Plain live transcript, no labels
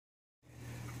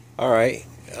Alright,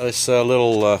 this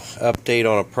little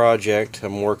update on a project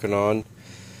I'm working on.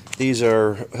 These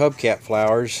are hubcap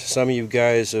flowers. Some of you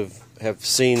guys have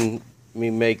seen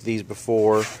me make these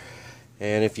before,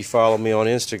 and if you follow me on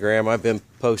Instagram, I've been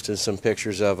posting some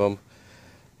pictures of them.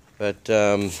 But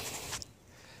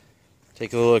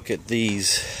take a look at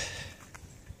these,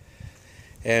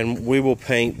 and we will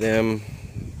paint them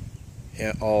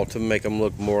all to make them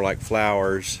look more like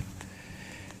flowers.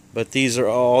 But these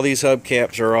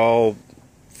hubcaps are all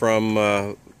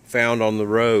from found on the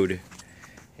road,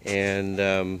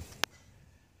 and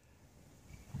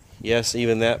yes,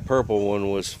 even that purple one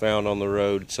was found on the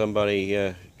road.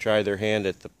 Somebody tried their hand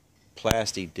at the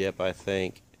plastic dip, I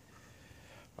think.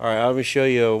 Alright, let me show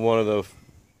you one of the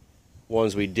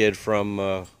ones we did from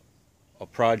a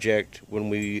project when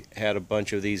we had a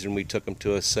bunch of these and we took them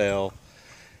to a sale,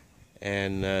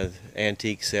 and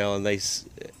antique sale, and they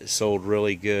sold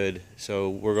really good.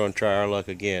 So we're going to try our luck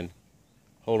again.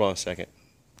 Hold on a second.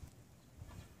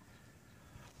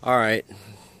 Alright,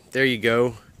 there you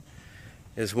go.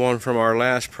 There's one from our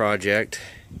last project.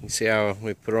 You can see how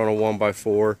we put it on a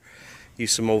 1x4,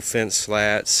 use some old fence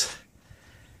slats,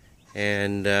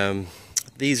 and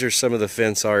these are some of the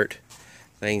fence art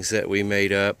things that we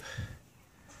made up.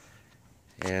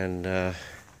 And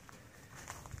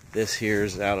this here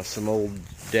is out of some old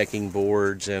decking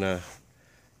boards and a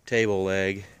table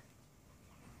leg.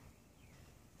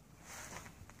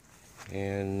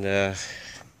 And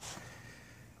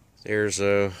there's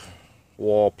a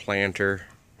wall planter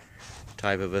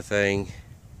type of a thing.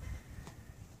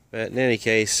 But in any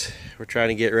case, we're trying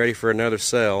to get ready for another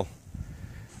sale.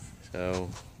 So,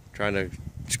 trying to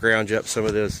scrounge up some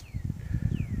of this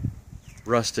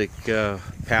rustic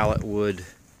pallet wood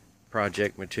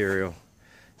project material.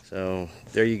 So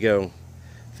there you go.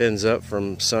 Fins up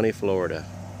from sunny Florida.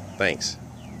 Thanks.